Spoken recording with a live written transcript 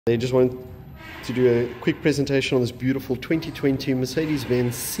They just wanted to do a quick presentation on this beautiful 2020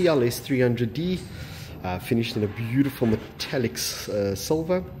 Mercedes-Benz CLS 300D, finished in a beautiful metallic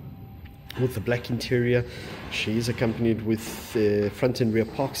silver with the black interior. She is accompanied with front and rear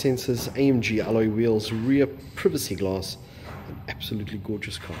park sensors, AMG alloy wheels, rear privacy glass. An absolutely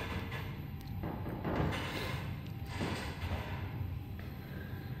gorgeous car.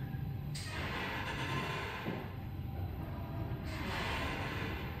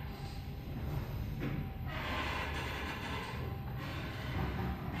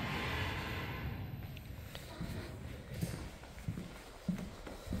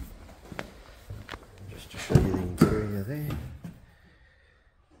 Just to show you the interior there.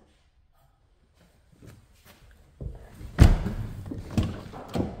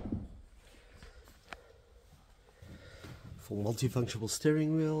 Full multifunctional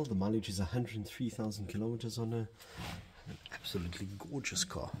steering wheel. The mileage is 103,000 kilometers on her. An absolutely gorgeous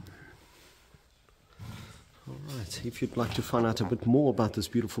car. Alright, if you'd like to find out a bit more about this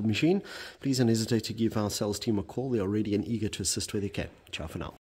beautiful machine, please don't hesitate to give our sales team a call. They are ready and eager to assist where they can. Ciao for now.